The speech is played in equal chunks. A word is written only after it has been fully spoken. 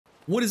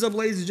What is up,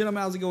 ladies and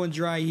gentlemen? How's it going?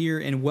 Dry here,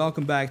 and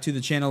welcome back to the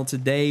channel.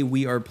 Today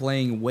we are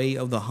playing Way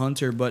of the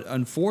Hunter, but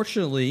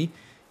unfortunately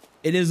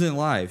it isn't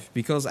live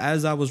because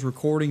as I was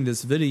recording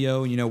this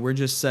video, you know, we're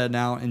just setting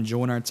out,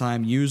 enjoying our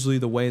time. Usually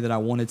the way that I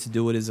wanted to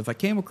do it is if I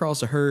came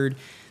across a herd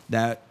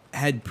that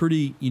had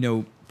pretty, you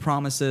know,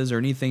 promises or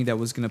anything that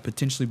was going to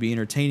potentially be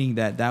entertaining,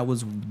 that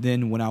was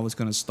then when I was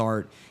going to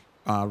start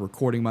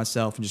recording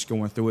myself and just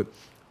going through it.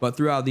 But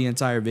throughout the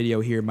entire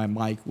video here, my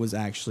mic was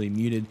actually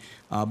muted.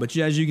 But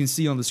as you can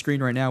see on the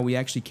screen right now, we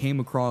actually came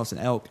across an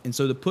elk. And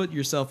so to put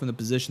yourself in the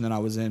position that I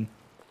was in,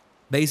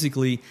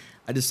 basically,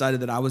 I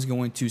decided that I was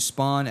going to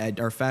spawn at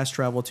our fast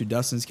travel to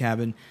Dustin's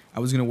cabin. I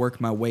was going to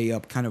work my way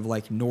up kind of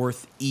like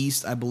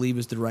northeast, I believe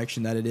is the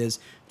direction that it is,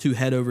 to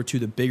head over to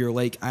the bigger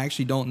lake. I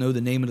actually don't know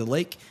the name of the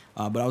lake,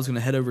 but I was going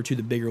to head over to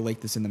the bigger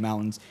lake that's in the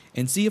mountains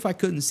and see if I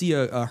couldn't see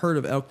a herd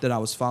of elk that I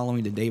was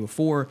following the day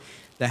before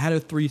that had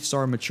a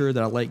 3-star mature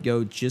that I let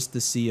go just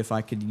to see if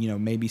I could, you know,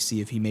 maybe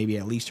see if he maybe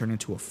at least turned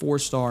into a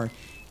 4-star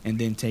and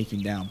then take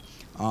him down.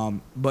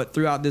 But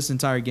throughout this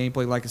entire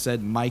gameplay, like I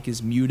said, mic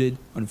is muted,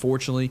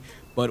 unfortunately.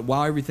 But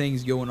while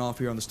everything's going off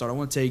here on the start, I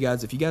want to tell you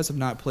guys, if you guys have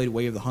not played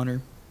Way of the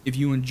Hunter, if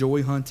you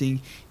enjoy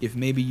hunting, if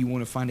maybe you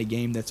want to find a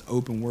game that's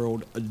open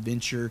world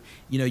adventure,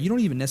 you know, you don't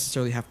even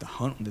necessarily have to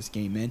hunt on this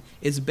game, man.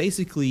 It's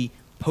basically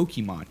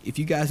Pokemon. If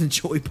you guys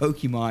enjoy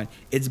Pokemon,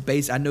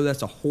 it's I know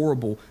that's a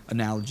horrible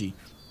analogy,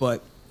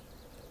 but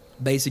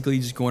basically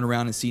just going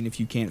around and seeing if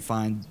you can't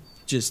find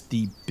just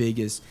the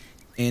biggest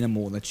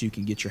animal that you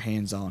can get your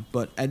hands on.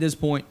 But at this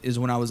point is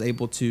when I was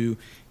able to,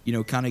 you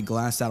know, kind of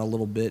glass out a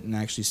little bit and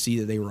actually see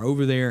that they were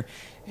over there.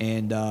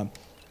 And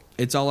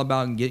it's all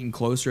about getting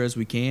closer as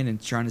we can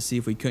and trying to see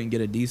if we couldn't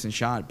get a decent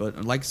shot.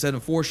 But like I said,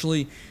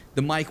 unfortunately,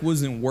 the mic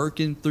wasn't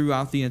working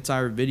throughout the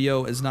entire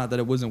video. It's not that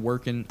it wasn't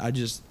working. I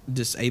just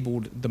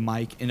disabled the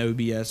mic in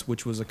OBS,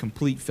 which was a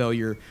complete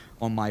failure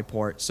on my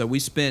part. So we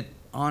spent,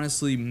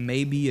 honestly,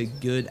 maybe a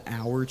good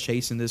hour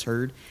chasing this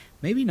herd.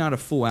 Maybe not a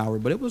full hour,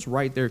 but it was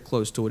right there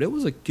close to it. It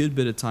was a good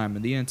bit of time,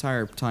 and the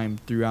entire time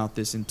throughout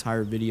this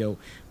entire video,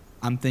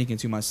 I'm thinking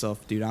to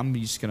myself, dude, I'm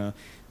just gonna,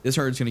 this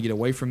herd's gonna get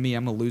away from me.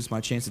 I'm gonna lose my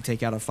chance to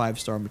take out a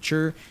 5-star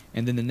mature,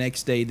 and then the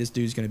next day, this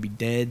dude's gonna be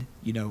dead.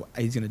 You know,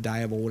 he's gonna die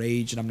of old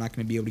age, and I'm not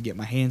gonna be able to get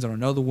my hands on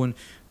another one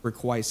for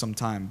quite some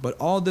time. But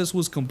all this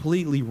was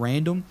completely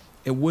random.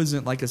 It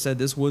wasn't, like I said,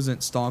 this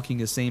wasn't stalking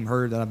the same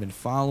herd that I've been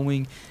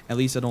following. At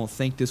least I don't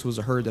think this was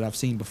a herd that I've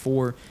seen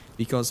before,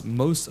 because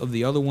most of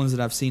the other ones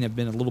that I've seen have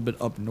been a little bit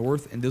up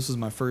north, and this was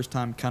my first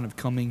time kind of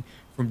coming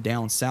from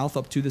down south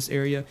up to this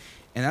area.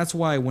 And that's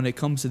why when it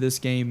comes to this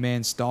game,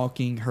 man,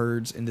 stalking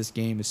herds in this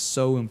game is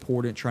so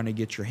important, trying to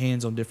get your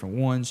hands on different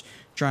ones,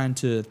 trying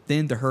to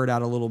thin the herd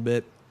out a little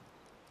bit.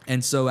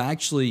 And so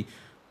actually,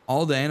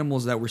 all the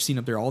animals that we're seeing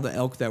up there, all the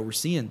elk that we're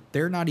seeing,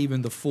 they're not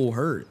even the full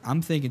herd.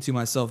 I'm thinking to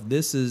myself,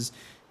 this is,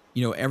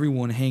 you know,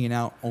 everyone hanging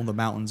out on the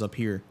mountains up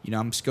here. You know,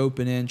 I'm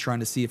scoping in, trying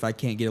to see if I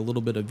can't get a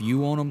little bit of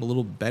view on them, a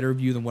little better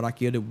view than what I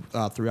get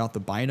throughout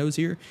the binos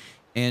here.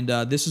 And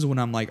this is when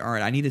I'm like, all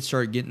right, I need to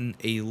start getting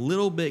a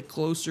little bit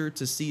closer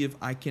to see if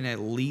I can at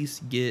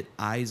least get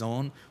eyes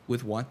on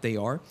with what they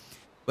are.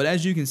 But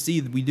as you can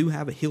see, we do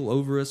have a hill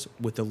over us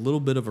with a little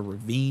bit of a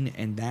ravine,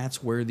 and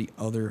that's where the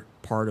other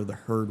part of the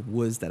herd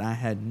was that I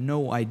had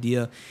no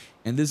idea.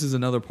 And this is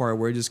another part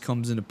where it just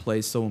comes into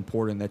play, so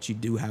important that you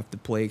do have to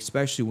play,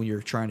 especially when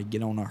you're trying to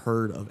get on a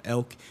herd of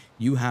elk.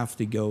 You have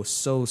to go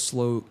so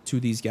slow to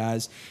these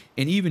guys.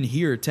 And even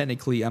here,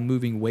 technically, I'm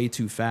moving way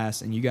too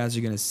fast, and you guys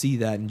are going to see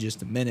that in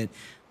just a minute.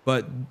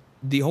 But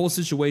the whole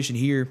situation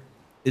here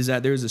is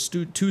that there's a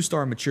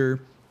 2-star mature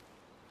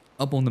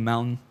up on the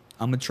mountain.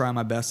 I'm going to try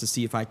my best to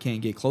see if I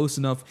can't get close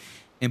enough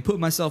and put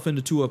myself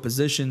into a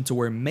position to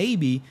where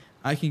maybe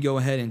I can go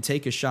ahead and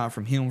take a shot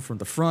from him from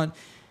the front.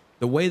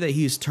 The way that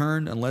he's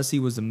turned, unless he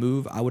was to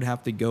move, I would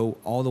have to go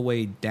all the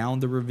way down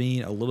the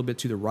ravine a little bit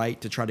to the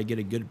right to try to get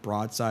a good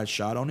broadside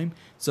shot on him.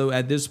 So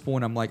at this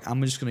point, I'm like,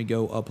 I'm just going to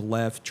go up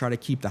left, try to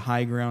keep the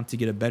high ground to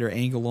get a better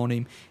angle on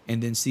him,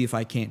 and then see if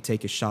I can't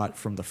take a shot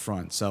from the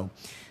front. So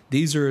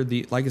these are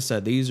the, like I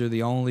said, these are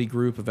the only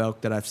group of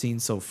elk that I've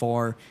seen so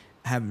far.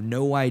 Have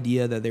no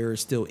idea that there are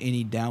still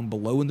any down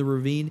below in the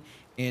ravine.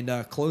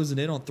 And closing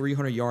in on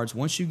 300 yards.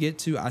 Once you get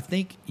to, I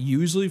think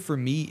usually for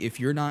me, if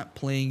you're not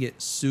playing it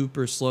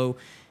super slow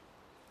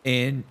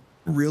and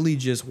really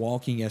just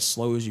walking as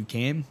slow as you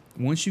can,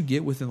 once you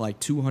get within like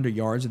 200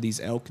 yards of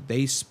these elk,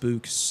 they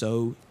spook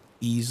so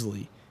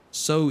easily,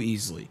 so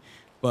easily.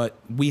 But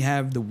we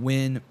have the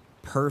wind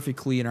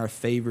perfectly in our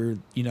favor.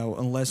 You know,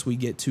 unless we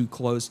get too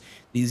close,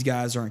 these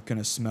guys aren't going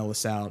to smell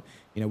us out.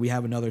 You know, we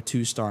have another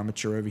 2-star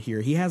mature over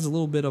here. He has a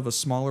little bit of a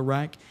smaller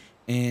rack.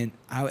 And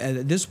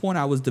at this point,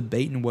 I was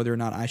debating whether or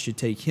not I should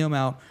take him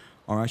out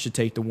or I should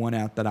take the one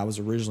out that I was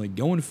originally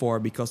going for.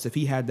 Because if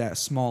he had that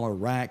smaller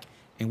rack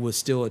and was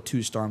still a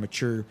 2-star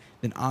mature,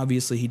 then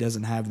obviously he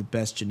doesn't have the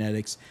best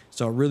genetics.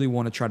 So I really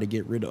want to try to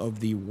get rid of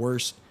the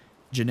worst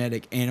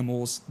genetic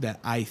animals that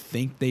I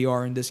think they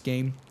are in this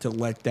game to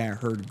let that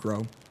herd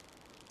grow.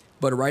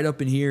 But right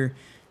up in here,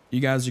 you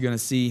guys are going to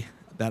see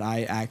that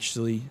I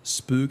actually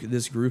spook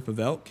this group of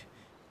elk.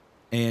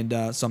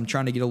 And so I'm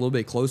trying to get a little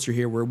bit closer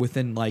here. We're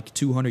within like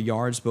 200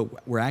 yards,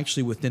 but we're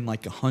actually within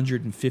like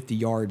 150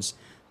 yards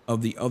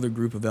of the other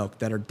group of elk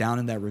that are down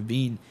in that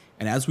ravine.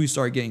 And as we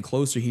start getting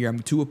closer here, I'm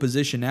to a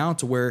position now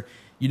to where,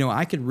 you know,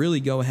 I could really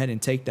go ahead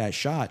and take that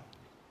shot.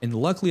 And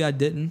luckily I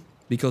didn't,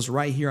 because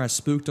right here I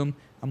spooked them.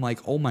 I'm like,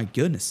 oh my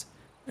goodness,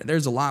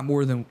 there's a lot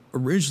more than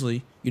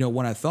originally, you know,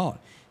 what I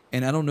thought.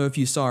 And I don't know if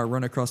you saw it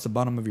run across the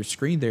bottom of your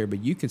screen there,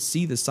 but you could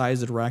see the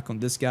size of the rack on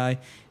this guy.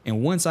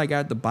 And once I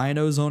got the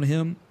binos on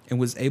him and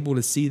was able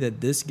to see that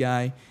this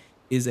guy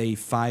is a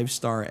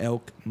 5-star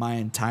elk, my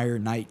entire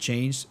night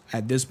changed.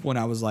 At this point,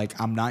 I was like,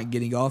 I'm not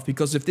getting off,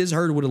 because if this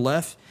herd would have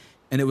left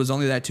and it was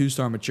only that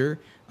 2-star mature,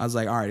 I was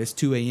like, all right, it's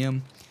 2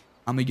 a.m.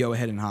 I'm going to go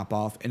ahead and hop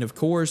off. And of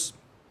course,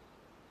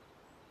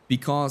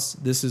 because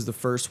this is the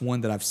first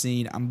one that I've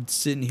seen, I'm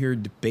sitting here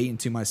debating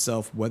to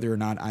myself whether or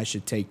not I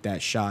should take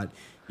that shot.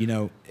 You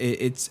know,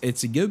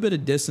 it's a good bit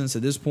of distance.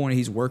 At this point,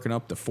 he's working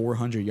up to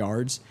 400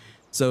 yards.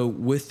 So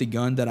with the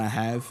gun that I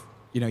have,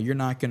 you know, you're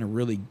not going to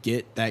really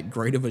get that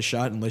great of a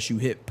shot unless you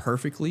hit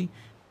perfectly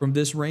from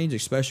this range,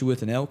 especially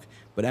with an elk.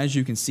 But as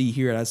you can see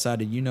here, I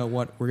decided, you know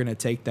what, we're going to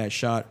take that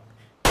shot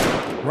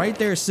right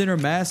there, center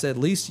mass. At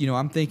least, you know,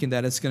 I'm thinking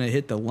that it's going to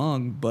hit the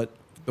lung, but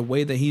the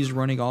way that he's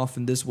running off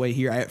in this way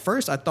here, at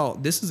first I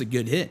thought this is a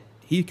good hit.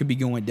 He could be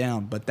going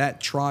down, but that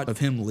trot of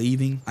him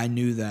leaving, I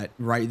knew that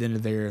right then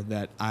and there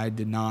that I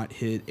did not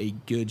hit a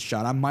good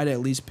shot. I might have at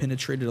least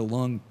penetrated a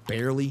lung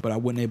barely, but I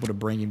wasn't able to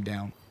bring him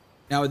down.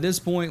 Now at this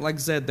point, like I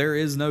said, there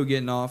is no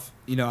getting off.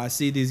 You know, I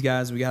see these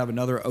guys. We have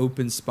another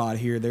open spot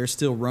here. They're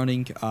still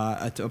running.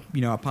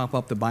 You know, I pop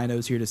up the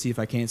binos here to see if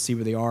I can't see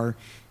where they are,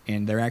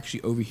 and they're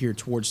actually over here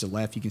towards the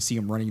left. You can see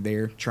them running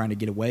there, trying to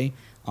get away.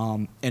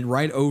 And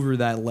right over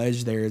that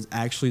ledge there is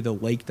actually the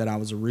lake that I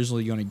was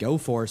originally going to go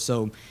for.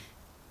 So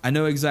I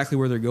know exactly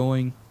where they're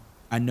going.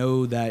 I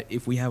know that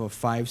if we have a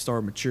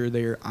 5-star mature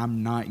there,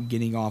 I'm not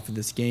getting off of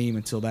this game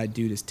until that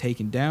dude is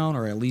taken down,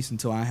 or at least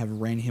until I have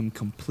ran him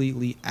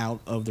completely out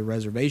of the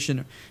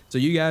reservation. So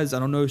you guys, I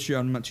don't know,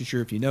 I'm not too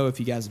sure if you know, if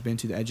you guys have been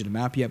to the edge of the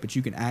map yet, but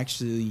you can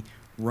actually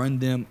run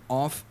them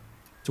off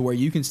to where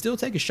you can still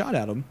take a shot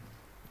at them,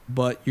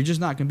 but you're just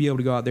not going to be able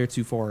to go out there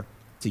too far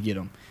to get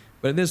them.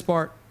 But in this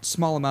part,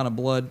 small amount of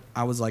blood,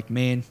 I was like,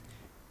 man,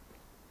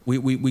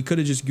 we could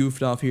have just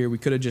goofed off here. We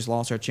could have just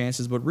lost our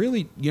chances. But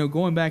really, you know,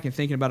 going back and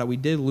thinking about it, we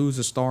did lose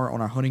a star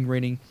on our hunting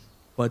rating.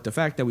 But the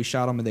fact that we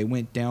shot them and they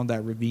went down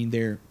that ravine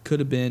there could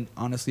have been,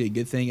 honestly, a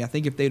good thing. I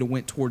think if they'd have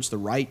went towards the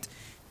right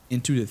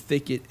into the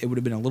thicket, it would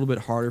have been a little bit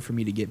harder for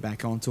me to get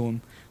back onto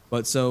them.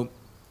 But so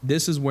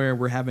this is where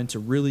we're having to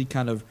really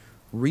kind of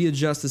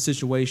readjust the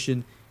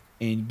situation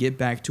and get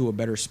back to a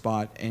better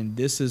spot. And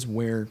this is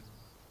where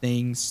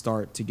things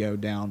start to go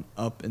down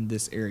up in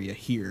this area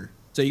here.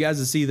 So you guys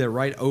can see that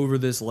right over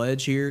this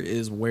ledge here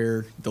is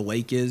where the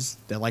lake is.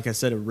 That, like I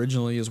said,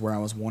 originally is where I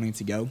was wanting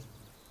to go.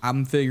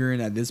 I'm figuring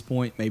at this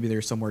point, maybe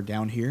they're somewhere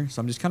down here. So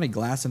I'm just kind of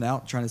glassing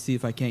out, trying to see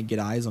if I can't get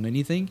eyes on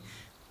anything.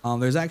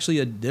 There's actually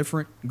a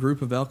different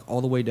group of elk all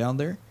the way down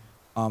there.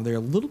 They're a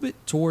little bit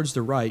towards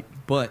the right,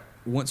 but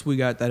once we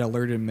got that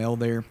alerted male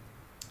there,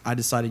 I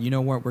decided, you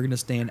know what, we're going to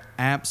stand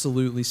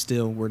absolutely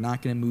still. We're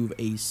not going to move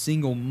a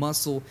single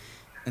muscle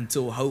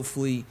until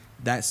hopefully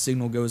that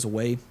signal goes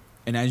away.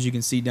 And as you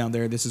can see down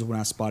there, this is when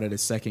I spotted a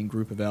second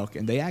group of elk.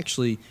 And they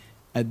actually,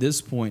 at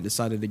this point,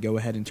 decided to go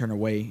ahead and turn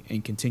away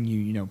and continue,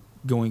 you know,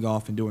 going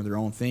off and doing their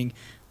own thing.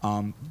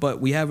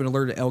 But we have an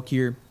alerted elk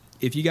here.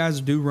 If you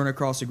guys do run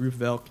across a group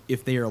of elk,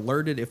 if they are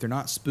alerted, if they're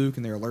not spooked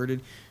and they're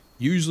alerted,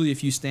 usually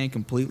if you stand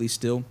completely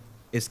still,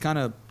 it kind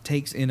of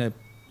takes in a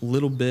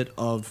little bit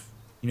of,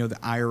 you know, the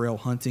IRL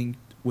hunting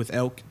with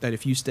elk, that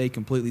if you stay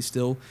completely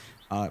still,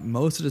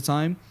 most of the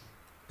time,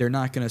 they're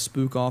not going to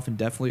spook off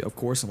indefinitely, of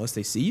course, unless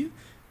they see you.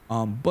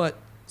 But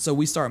so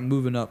we start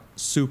moving up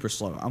super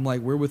slow. I'm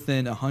like, we're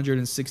within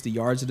 160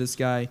 yards of this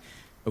guy.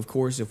 Of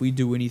course, if we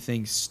do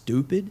anything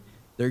stupid,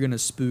 they're going to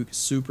spook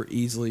super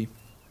easily.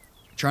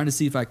 Trying to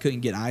see if I couldn't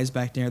get eyes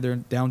back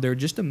down there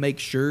just to make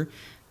sure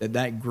that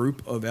that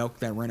group of elk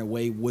that ran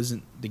away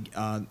wasn't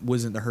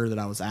the herd that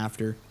I was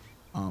after.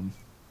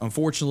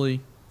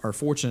 Unfortunately, or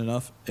fortunate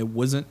enough, it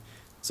wasn't.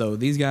 So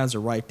these guys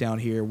are right down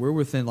here. We're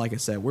within, like I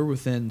said, we're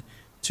within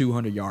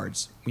 200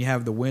 yards. We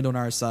have the wind on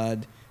our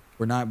side.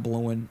 We're not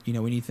blowing, you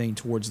know, anything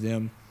towards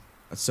them.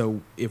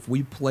 So if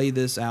we play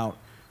this out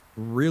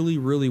really,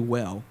 really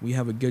well, we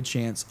have a good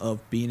chance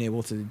of being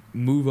able to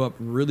move up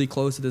really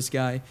close to this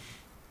guy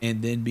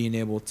and then being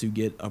able to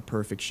get a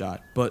perfect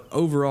shot. But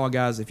overall,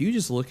 guys, if you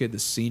just look at the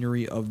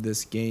scenery of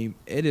this game,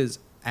 it is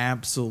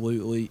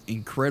absolutely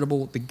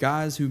incredible. The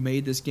guys who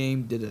made this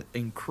game did an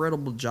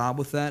incredible job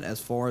with that, as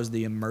far as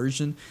the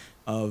immersion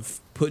of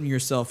putting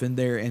yourself in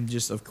there and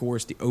just, of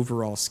course, the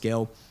overall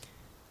scale.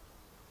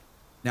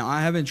 Now,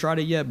 I haven't tried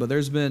it yet, but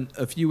there's been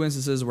a few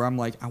instances where I'm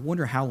like, I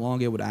wonder how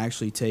long it would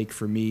actually take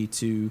for me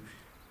to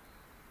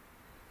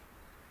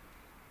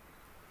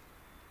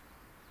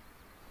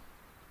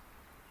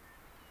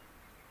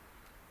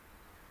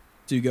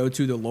to go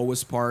to the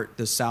lowest part,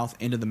 the south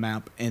end of the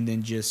map, and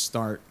then just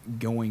start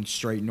going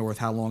straight north,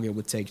 how long it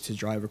would take to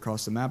drive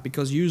across the map.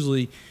 Because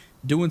usually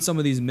doing some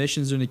of these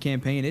missions in the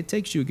campaign, it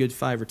takes you a good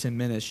 5 or 10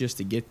 minutes just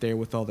to get there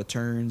with all the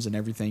turns and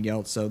everything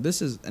else. So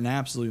this is an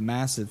absolute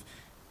massive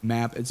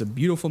map. It's a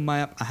beautiful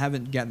map. I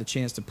haven't gotten the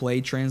chance to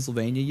play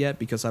Transylvania yet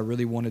because I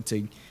really wanted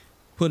to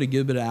put a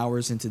good bit of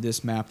hours into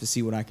this map to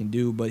see what I can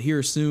do. But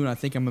here soon, I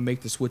think I'm gonna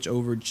make the switch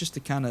over just to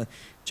kind of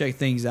check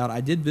things out.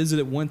 I did visit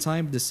it one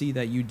time to see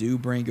that you do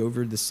bring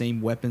over the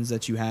same weapons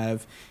that you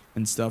have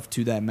and stuff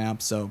to that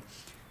map. So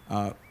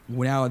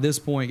now at this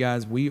point,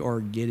 guys, we are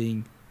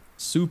getting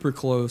super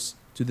close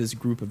to this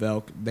group of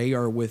elk. They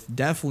are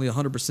definitely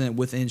 100%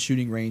 within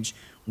shooting range.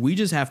 We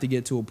just have to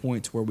get to a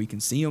point to where we can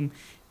see them.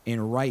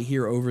 And right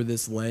here over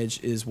this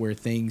ledge is where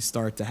things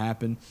start to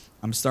happen.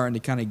 I'm starting to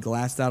kind of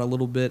glass out a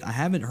little bit. I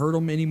haven't heard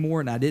them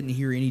anymore, and I didn't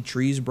hear any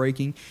trees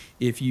breaking.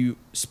 If you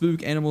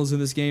spook animals in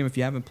this game, if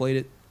you haven't played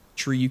it,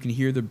 you can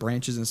hear the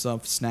branches and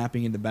stuff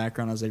snapping in the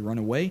background as they run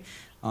away.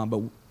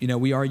 But, you know,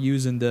 we are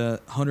using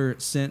the hunter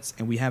sense,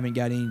 and we haven't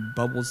got any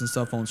bubbles and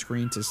stuff on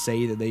screen to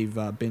say that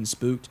they've been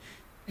spooked.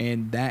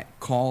 And that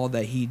call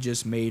that he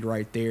just made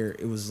right there,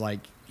 it was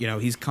like, you know,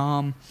 he's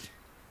calm.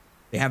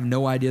 They have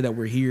no idea that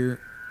we're here.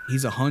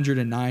 He's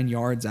 109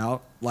 yards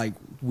out. Like,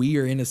 we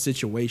are in a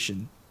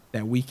situation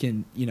that we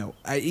can, you know,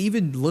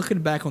 even looking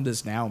back on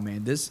this now,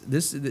 man,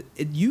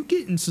 you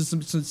get into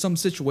some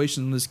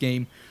situations in this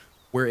game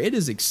where it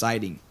is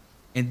exciting.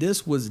 And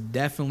this was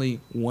definitely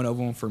one of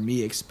them for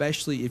me,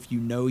 especially if you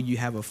know you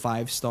have a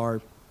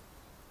 5-star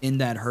in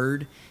that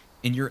herd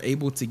and you're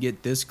able to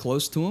get this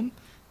close to him.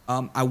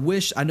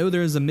 I know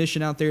there is a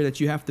mission out there that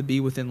you have to be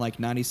within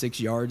like 96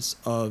 yards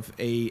of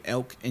a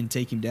elk and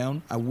take him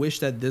down. I wish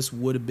that this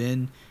would have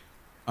been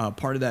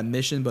part of that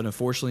mission, but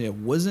unfortunately it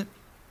wasn't.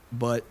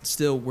 But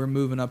still, we're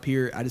moving up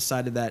here. I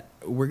decided that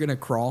we're going to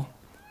crawl.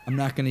 I'm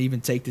not going to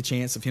even take the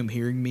chance of him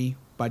hearing me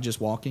by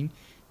just walking.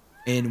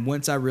 And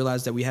once I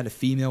realized that we had a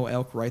female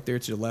elk right there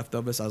to the left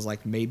of us, I was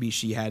like, maybe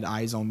she had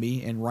eyes on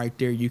me. And right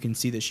there, you can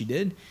see that she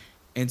did.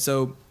 And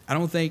so I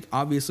don't think,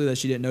 obviously, that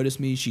she didn't notice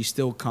me. She's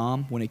still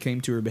calm when it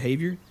came to her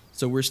behavior.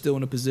 So we're still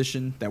in a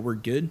position that we're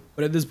good.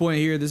 But at this point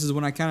here, this is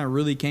when I kind of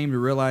really came to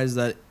realize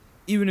that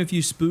even if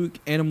you spook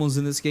animals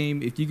in this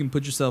game, if you can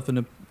put yourself in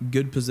a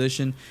good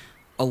position,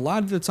 a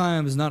lot of the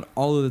times, not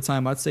all of the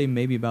time, I'd say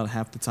maybe about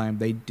half the time,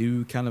 they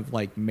do kind of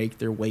like make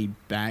their way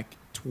back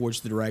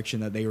towards the direction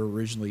that they were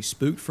originally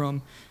spooked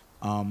from.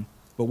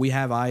 But we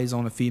have eyes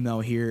on a female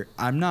here.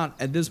 I'm not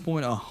at this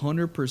point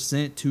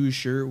 100% too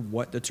sure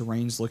what the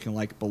terrain's looking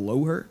like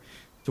below her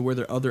to where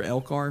the other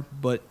elk are.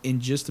 But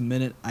in just a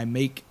minute, I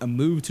make a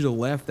move to the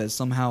left that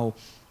somehow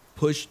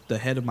pushed the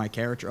head of my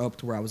character up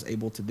to where I was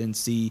able to then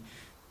see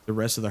the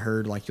rest of the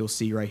herd, like you'll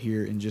see right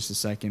here in just a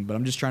second. But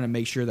I'm just trying to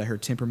make sure that her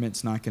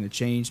temperament's not going to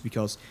change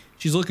because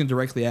she's looking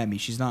directly at me.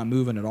 She's not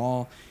moving at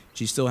all.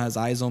 She still has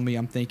eyes on me.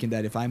 I'm thinking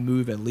that if I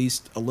move at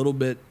least a little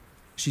bit,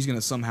 she's going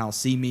to somehow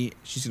see me.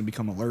 She's going to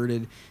become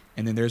alerted,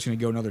 and then there's going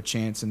to go another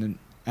chance. And then,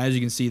 as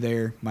you can see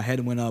there, my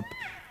head went up,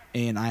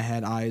 and I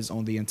had eyes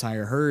on the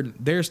entire herd.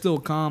 They're still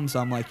calm, so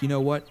I'm like, you know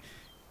what?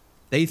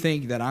 They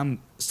think that I'm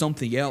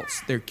something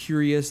else. They're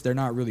curious. They're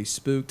not really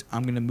spooked.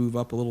 I'm going to move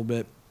up a little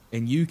bit,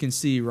 and you can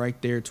see right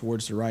there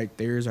towards the right,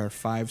 there's our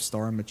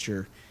 5-star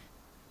mature.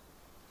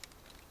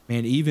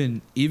 Man,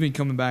 even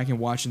coming back and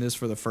watching this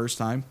for the first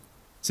time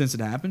since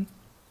it happened,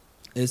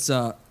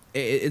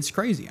 it's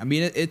crazy. I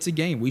mean, it's a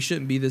game. We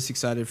shouldn't be this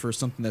excited for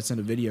something that's in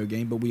a video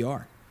game, but we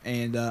are.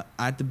 And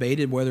I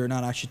debated whether or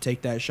not I should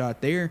take that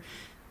shot there.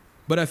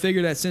 But I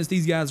figured that since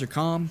these guys are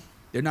calm,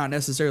 they're not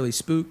necessarily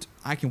spooked,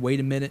 I can wait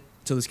a minute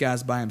until this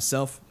guy's by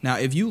himself. Now,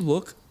 if you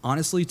look,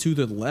 honestly, to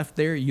the left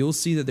there, you'll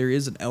see that there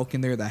is an elk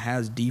in there that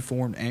has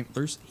deformed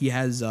antlers. He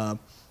has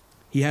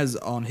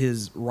on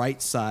his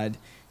right side,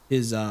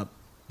 his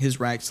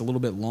rack's a little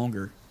bit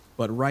longer.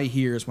 But right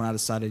here is when I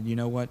decided, you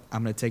know what,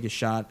 I'm going to take a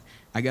shot.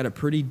 I got a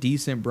pretty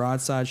decent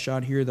broadside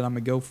shot here that I'm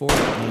going to go for.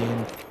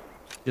 And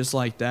just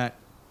like that,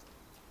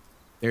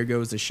 there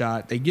goes the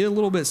shot. They get a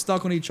little bit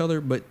stuck on each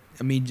other, but,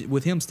 I mean,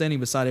 with him standing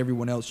beside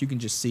everyone else, you can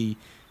just see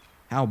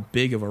how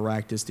big of a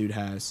rack this dude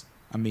has.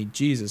 I mean,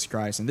 Jesus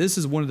Christ. And this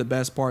is one of the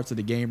best parts of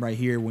the game right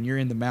here. When you're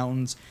in the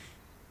mountains,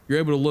 you're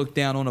able to look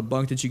down on a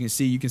bunk that you can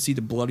see. You can see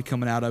the blood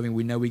coming out of him.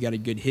 We know we got a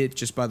good hit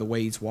just by the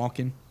way he's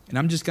walking. And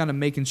I'm just kind of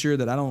making sure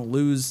that I don't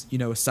lose, you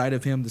know, sight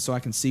of him so I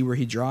can see where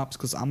he drops,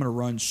 because I'm going to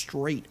run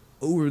straight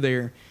over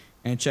there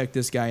and check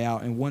this guy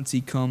out. And once he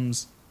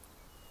comes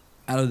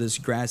out of this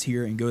grass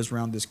here and goes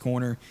around this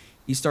corner,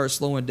 he starts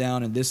slowing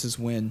down, and this is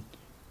when,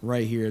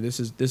 right here, this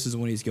is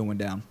when he's going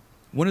down.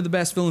 One of the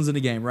best feelings in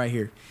the game right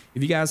here.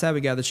 If you guys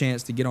haven't got the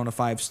chance to get on a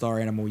 5-star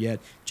animal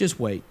yet, just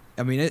wait.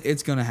 I mean,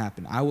 it's going to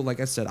happen. Like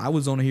I said, I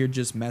was on here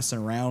just messing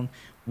around.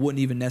 Wouldn't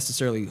even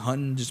necessarily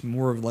hunting, just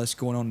more or less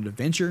going on an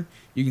adventure.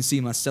 You can see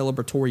my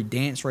celebratory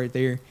dance right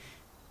there.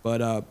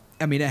 But,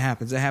 I mean, it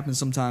happens. It happens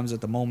sometimes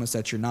at the moments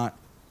that you're not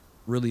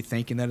really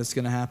thinking that it's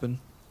going to happen.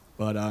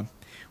 But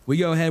we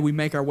go ahead. We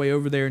make our way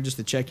over there just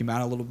to check him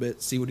out a little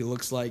bit, see what he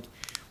looks like.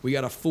 We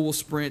got a full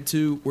sprint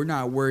too. We're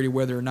not worried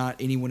whether or not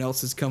anyone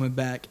else is coming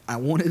back. I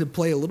wanted to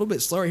play a little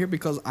bit slower here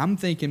because I'm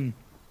thinking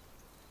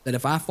that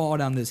if I fall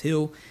down this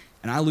hill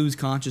and I lose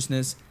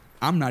consciousness,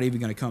 I'm not even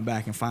going to come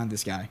back and find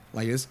this guy.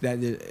 Like this,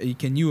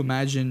 can you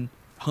imagine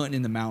hunting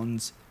in the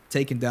mountains,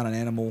 taking down an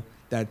animal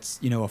that's,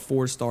 you know, a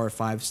 4-star,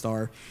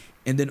 5-star,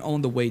 and then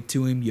on the way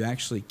to him, you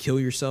actually kill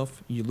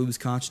yourself, you lose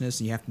consciousness,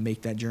 and you have to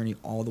make that journey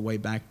all the way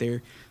back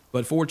there.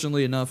 But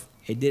fortunately enough,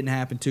 it didn't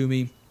happen to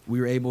me. We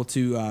were able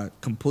to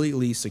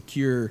completely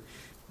secure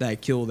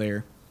that kill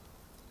there.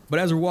 But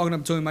as we're walking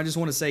up to him, I just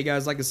want to say,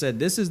 guys, like I said,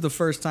 this is the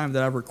first time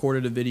that I've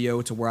recorded a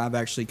video to where I've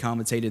actually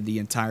commentated the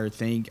entire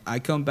thing. I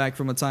come back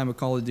from a time of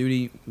Call of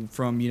Duty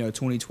from, you know,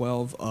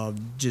 2012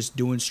 of just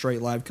doing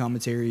straight live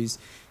commentaries,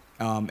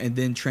 and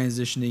then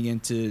transitioning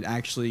into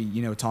actually,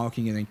 you know,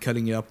 talking and then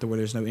cutting it up to where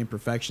there's no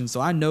imperfections.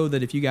 So I know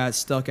that if you guys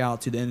stuck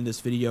out to the end of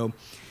this video,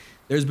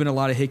 there's been a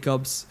lot of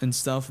hiccups and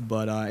stuff,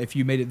 but if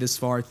you made it this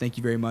far, thank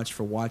you very much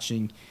for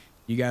watching.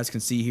 You guys can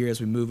see here as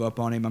we move up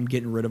on him, I'm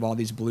getting rid of all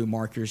these blue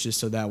markers just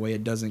so that way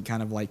it doesn't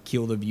kind of like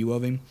kill the view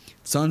of him.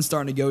 Sun's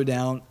starting to go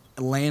down.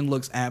 Land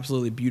looks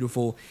absolutely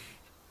beautiful.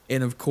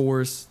 And of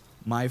course,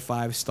 my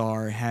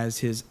 5-star has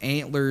his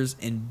antlers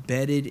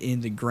embedded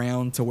in the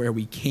ground to where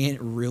we can't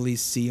really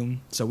see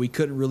him. So we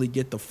couldn't really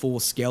get the full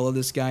scale of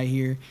this guy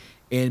here.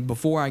 And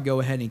before I go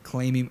ahead and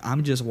claim him,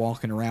 I'm just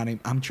walking around him.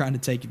 I'm trying to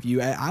take a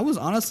view. I was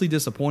honestly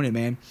disappointed,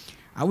 man.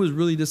 I was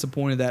really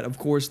disappointed that, of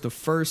course, the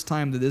first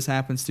time that this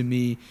happens to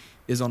me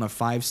is on a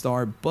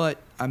 5-star. But,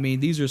 I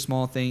mean, these are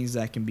small things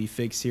that can be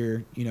fixed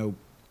here, you know,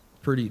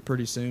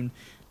 pretty soon.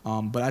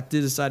 But I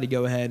did decide to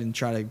go ahead and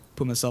try to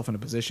put myself in a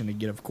position to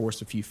get, of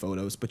course, a few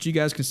photos. But you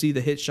guys can see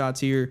the hit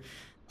shots here.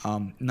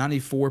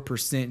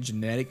 94%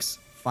 genetics,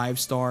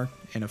 5-star,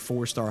 and a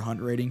 4-star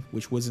hunt rating,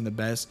 which wasn't the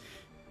best.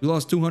 We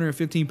lost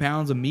 215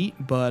 pounds of meat,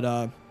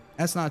 but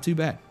that's not too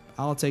bad.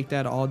 I'll take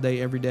that all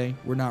day, every day.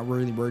 We're not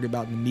really worried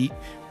about the meat.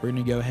 We're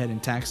going to go ahead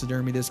and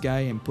taxidermy this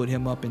guy and put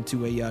him up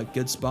into a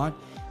good spot.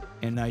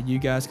 And you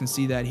guys can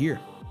see that here.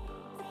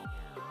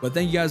 But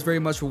thank you guys very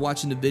much for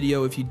watching the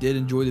video. If you did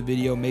enjoy the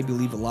video, maybe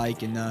leave a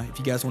like. And if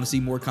you guys want to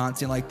see more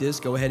content like this,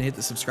 go ahead and hit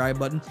the subscribe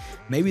button.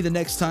 Maybe the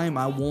next time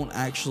I won't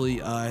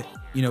actually,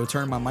 you know,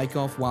 turn my mic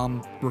off while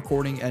I'm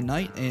recording at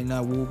night. And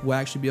we'll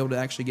actually be able to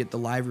actually get the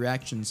live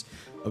reactions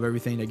of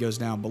everything that goes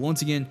down. But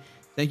once again,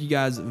 thank you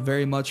guys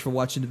very much for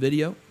watching the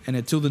video. And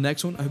until the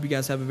next one, I hope you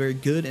guys have a very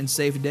good and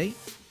safe day.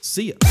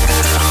 See ya.